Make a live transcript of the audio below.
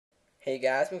Hey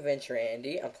guys, I'm Adventure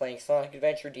Andy. I'm playing Sonic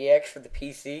Adventure DX for the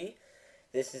PC.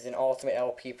 This is an Ultimate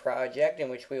LP project in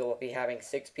which we will be having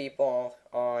 6 people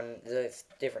on the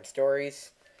different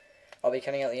stories. I'll be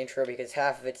cutting out the intro because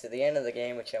half of it's at the end of the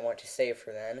game, which I want to save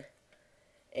for then.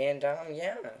 And,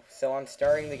 yeah. So I'm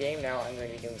starting the game now. I'm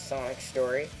going to be doing Sonic's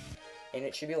story. And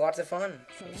it should be lots of fun.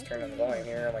 I'll just turn on the volume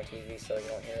here on my TV so you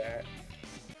don't hear that.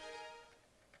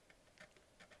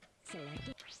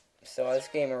 So this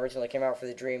game originally came out for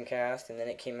the Dreamcast, and then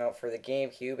it came out for the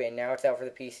GameCube, and now it's out for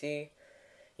the PC.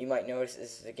 You might notice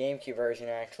this is the GameCube version,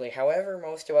 actually. However,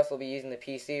 most of us will be using the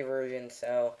PC version,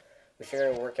 so we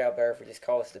figured it would work out better if we just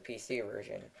call this the PC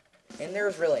version. And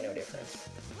there's really no difference.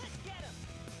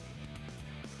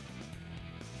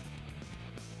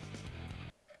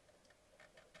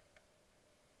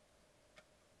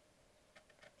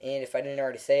 And if I didn't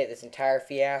already say it, this entire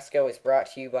fiasco is brought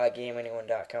to you by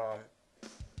GameAnyone.com.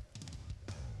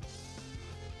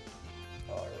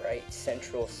 Alright,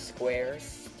 Central Square,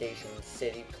 Station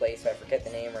City Place. I forget the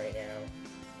name right now,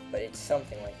 but it's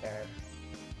something like that.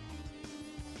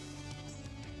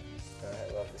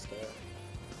 I love this game.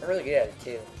 I'm really good at it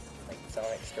too. Like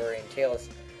Sonic story and Tails.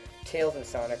 Tails and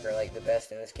Sonic are like the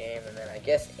best in this game, and then I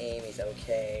guess Amy's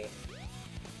okay.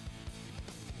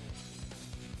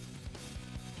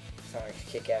 Sonic's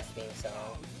kick-ass theme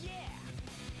song.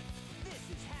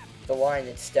 The line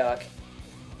that's stuck.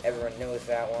 Everyone knows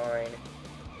that line.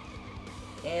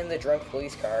 And the drunk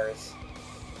police cars.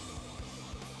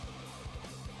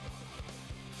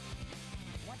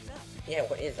 What's up? Yeah,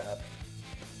 what is up?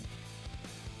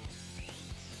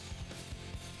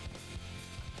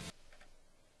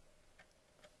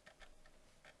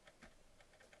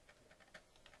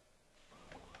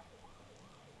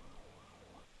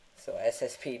 So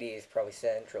SSPD is probably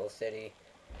Central City.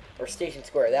 Or Station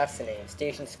Square, that's the name.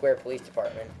 Station Square Police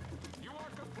Department. You are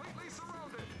completely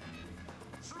surrounded.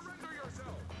 Surrender yourself.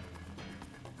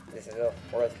 This is the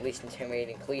world's least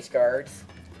intimidating police guards.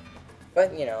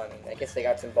 But, you know, I mean, I guess they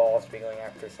got some balls to be going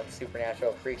after some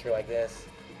supernatural creature like this.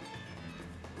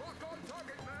 Lock on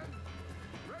target, men.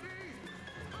 Ready?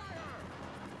 Fire!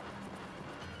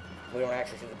 We don't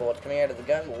actually see the bullets coming out of the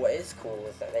gun, but what is cool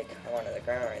is that they come onto the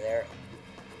ground right there.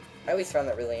 I always found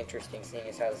that really interesting, seeing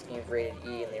as how this game's rated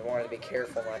E, and they wanted to be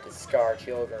careful not to scar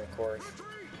children, of course.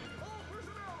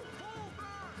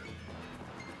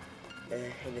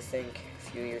 And to think, a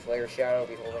few years later, Shadow will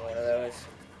be holding one of those.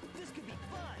 This could be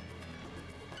fun.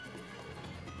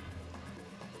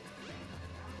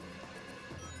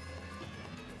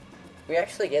 We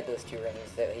actually get those 2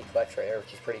 rings that he collects right there,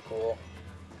 which is pretty cool.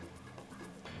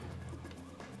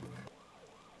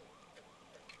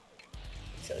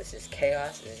 So this is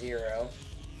Chaos Zero.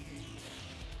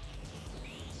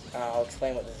 I'll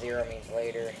explain what the 0 means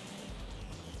later.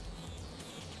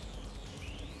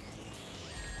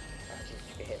 Oh, geez,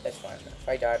 you get hit. That's fine. If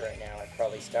I died right now, I'd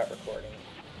probably stop recording.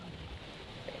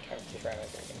 Just right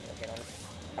there, get another hit on him.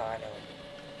 Oh, I know.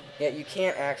 Yeah, you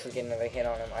can't actually get another hit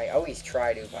on him. I always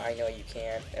try to, but I know you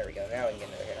can't. There we go. Now we can get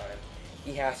another hit on him.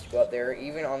 He has to go up there,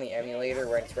 even on the emulator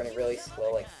where it's running really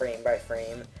slow, like frame by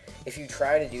frame. If you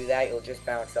try to do that, you'll just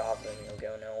bounce off them and you'll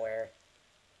go nowhere.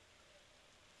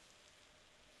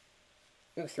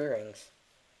 Ooh, 3 rings.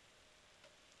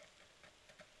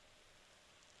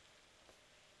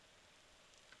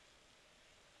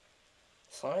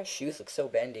 Sonic's shoes look so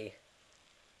bendy.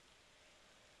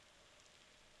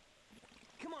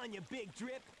 Come on, you big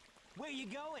drip. Where you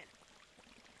going?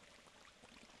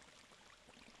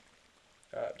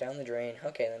 Down the drain.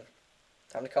 Okay then.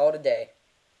 Time to call it a day.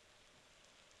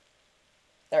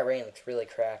 That rain looks really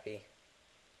crappy.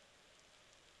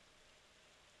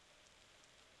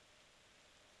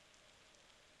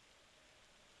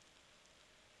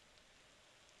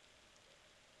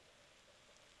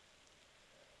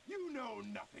 You know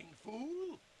nothing,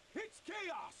 fool. It's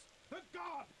Chaos, the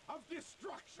god of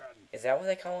destruction. Is that what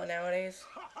they call it nowadays?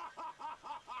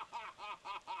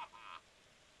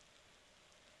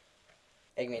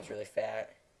 Eggman's really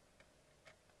fat.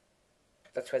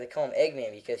 That's why they call him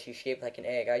Eggman, because he's shaped like an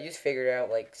egg. I just figured out,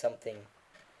 like, something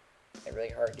like, really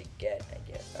hard to get,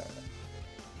 I guess. I don't know.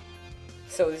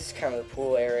 So this is kind of the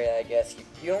pool area, I guess.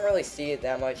 You don't really see it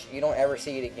that much. You don't ever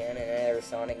see it again in any other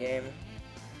Sonic game.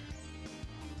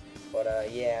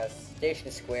 But, yeah,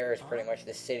 Station Square is pretty much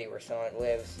the city where Sonic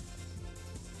lives.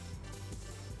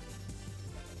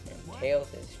 And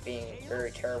Tails is being a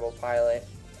very terrible pilot.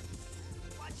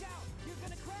 Watch out! You're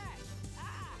gonna crash!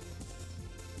 Ah!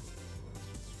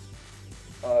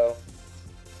 Uh-oh.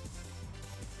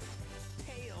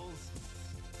 Tails!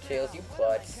 Tails, you What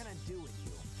am I klutz. gonna do with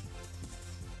you?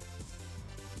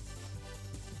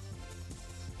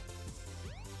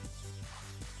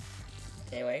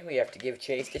 Anyway, we have to give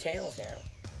chase to Tails now.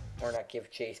 Or not give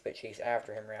chase, but chase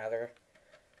after him, rather.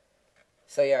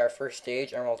 So yeah, our first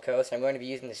stage, Emerald Coast. I'm going to be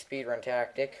using the speedrun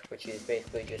tactic, which is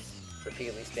basically just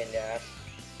repeatedly spin dash.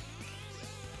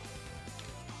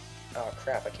 Oh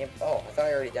crap, I can't... Oh, I thought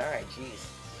I already died. Jeez.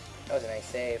 That was a nice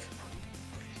save.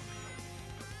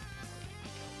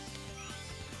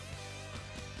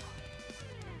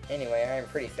 Anyway, I'm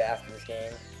pretty fast in this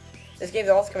game. This game's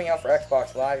also coming out for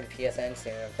Xbox Live and PSN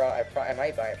soon. I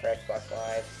might buy it for Xbox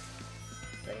Live.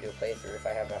 Then do a playthrough if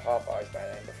I have my hot bars by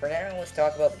then. But for now, let's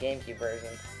talk about the GameCube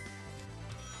version.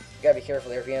 You gotta be careful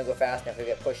there. If you don't go fast enough, you'll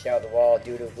get pushed out the wall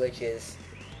due to glitches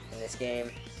in this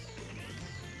game.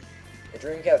 The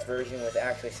Dreamcast version was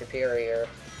actually superior.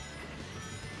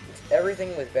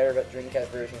 Everything was better about the Dreamcast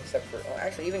version except for... Well,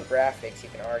 actually, even graphics, you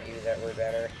can argue that were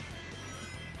better.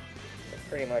 But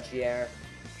pretty much, yeah.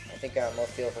 I think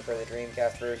most people prefer the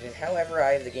Dreamcast version. However,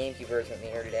 I have the GameCube version with me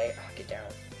here today. Oh, get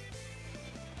down.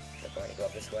 I'm going to go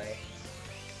up this way.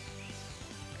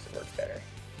 Because it works better.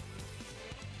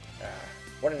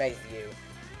 What a nice view.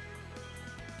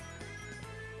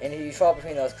 And if you fall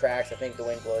between those cracks, I think the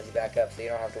wind blows you back up, so you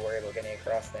don't have to worry about getting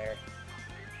across there.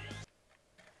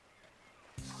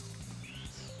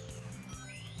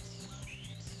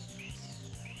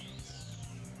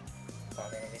 Oh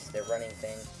man, this is the running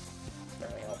thing. It's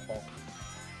really helpful.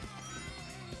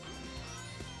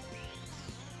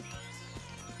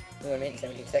 Ooh, I made it in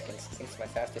 17 seconds. I think it's my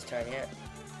fastest time yet.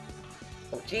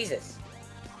 Oh, Jesus!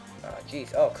 Oh,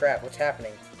 jeez. Oh, crap. What's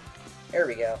happening? There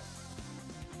we go.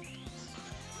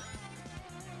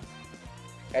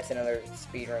 That's another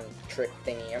speedrun trick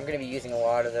thingy. I'm going to be using a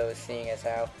lot of those, seeing as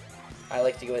how I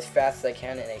like to go as fast as I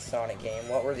can in a Sonic game.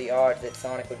 What were the odds that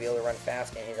Sonic would be able to run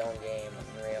fast in his own game?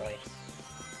 Really.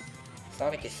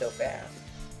 Sonic is so fast.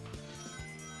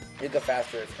 He'll go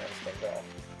faster if turns things off.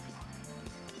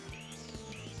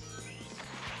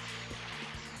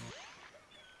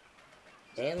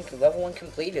 And level 1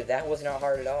 completed. That was not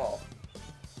hard at all.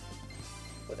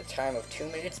 With a time of 2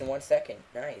 minutes and 1 second.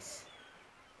 Nice.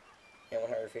 And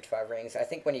 155 rings. I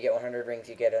think when you get 100 rings,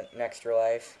 you get an extra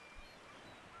life.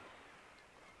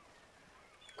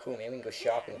 Cool, maybe we can go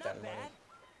shopping with that money.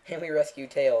 And we rescued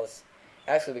Tails.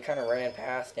 Actually, we kind of ran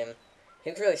past him. He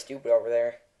looks really stupid over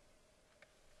there.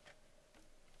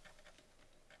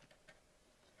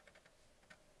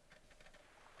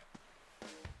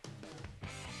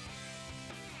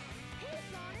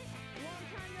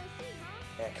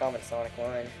 Yeah, common Sonic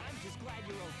line.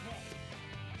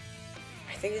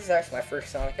 I think this is actually my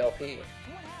first Sonic LP.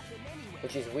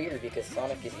 Which is weird because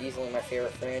Sonic is easily my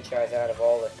favorite franchise out of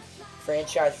all the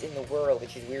franchises in the world,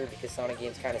 which is weird because Sonic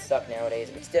games kind of suck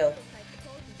nowadays, but still.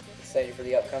 Excited for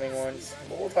the upcoming ones.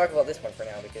 But we'll talk about this one for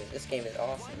now because this game is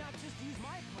awesome.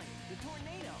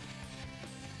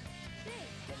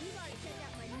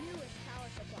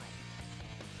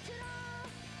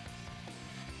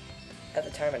 At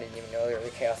the time I didn't even know there was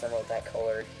a Chaos Emerald that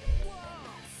colored.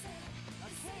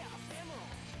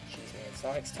 Jeez man,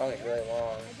 Sonic's tongue is really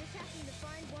long.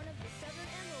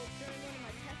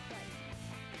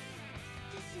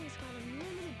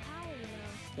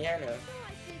 Yeah, I know.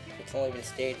 It's only been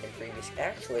stated in previous...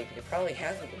 Actually, it probably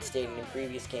hasn't been stated in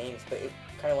previous games, but it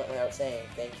kind of went without saying.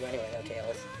 Thank you anyway, though,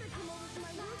 Tails.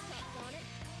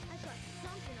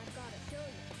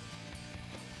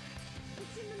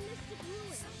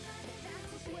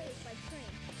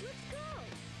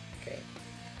 Okay.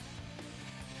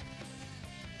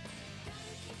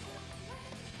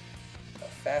 The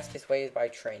fastest way is by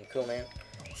train. Cool, man.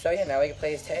 So yeah, now we can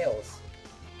play as Tails.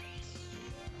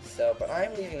 So, but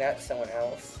I'm leaving that to someone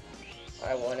else.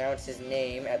 I will announce his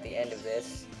name at the end of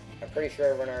this. I'm pretty sure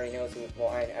everyone already knows who... Well,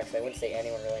 actually, I wouldn't say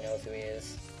anyone really knows who he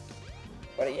is.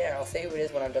 But yeah, I'll say who it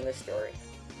is when I'm done this story.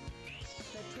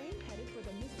 The train headed for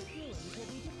the Mystic Ruins will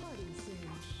be departing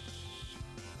soon.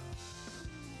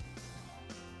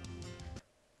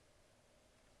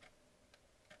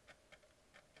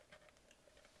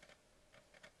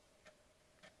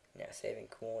 Yeah, saving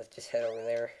cool. Let's just head over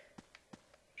there.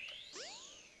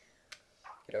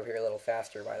 Get over here a little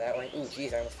faster by that way. Ooh,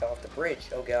 jeez, I almost fell off the bridge.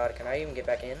 Oh god, can I even get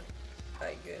back in?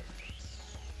 Alright, good.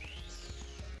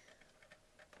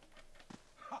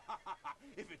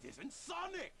 If it isn't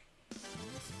Sonic!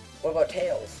 What about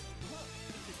Tails?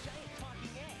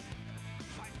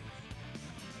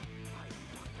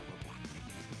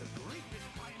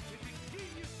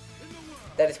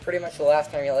 That is pretty much the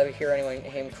last time you'll ever hear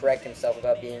him correct himself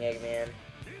about being Eggman.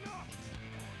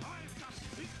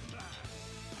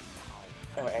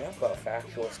 Oh, enough about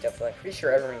factual stuff. I'm pretty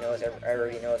sure everyone knows.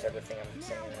 Already knows everything I'm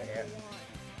saying right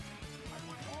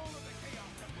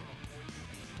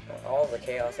now. All the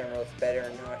Chaos Emeralds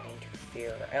better not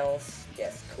interfere or else.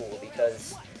 Yes, cool,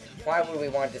 because why would we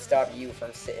want to stop you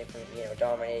from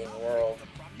dominating the world?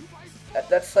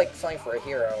 That's like something for a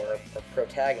hero or a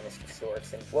protagonist of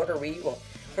sorts. And what are we? Well,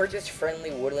 we're just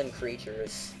friendly woodland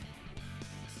creatures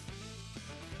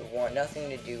who want nothing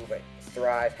to do but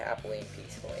thrive happily and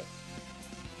peacefully.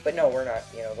 But no, we're not,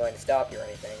 going to stop you or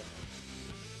anything.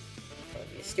 That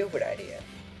would be a stupid idea.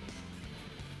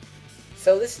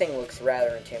 So this thing looks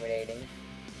rather intimidating.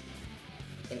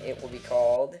 And it will be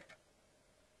called...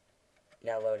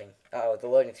 Now loading. Oh, the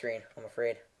loading screen. I'm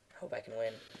afraid. Hope I can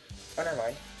win. Oh, never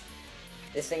mind.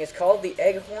 This thing is called the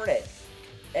Egg Hornet.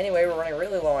 Anyway, we're running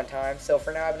really low on time, so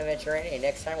for now I've been Adventure Andy, and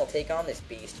next time we'll take on this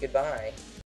beast. Goodbye.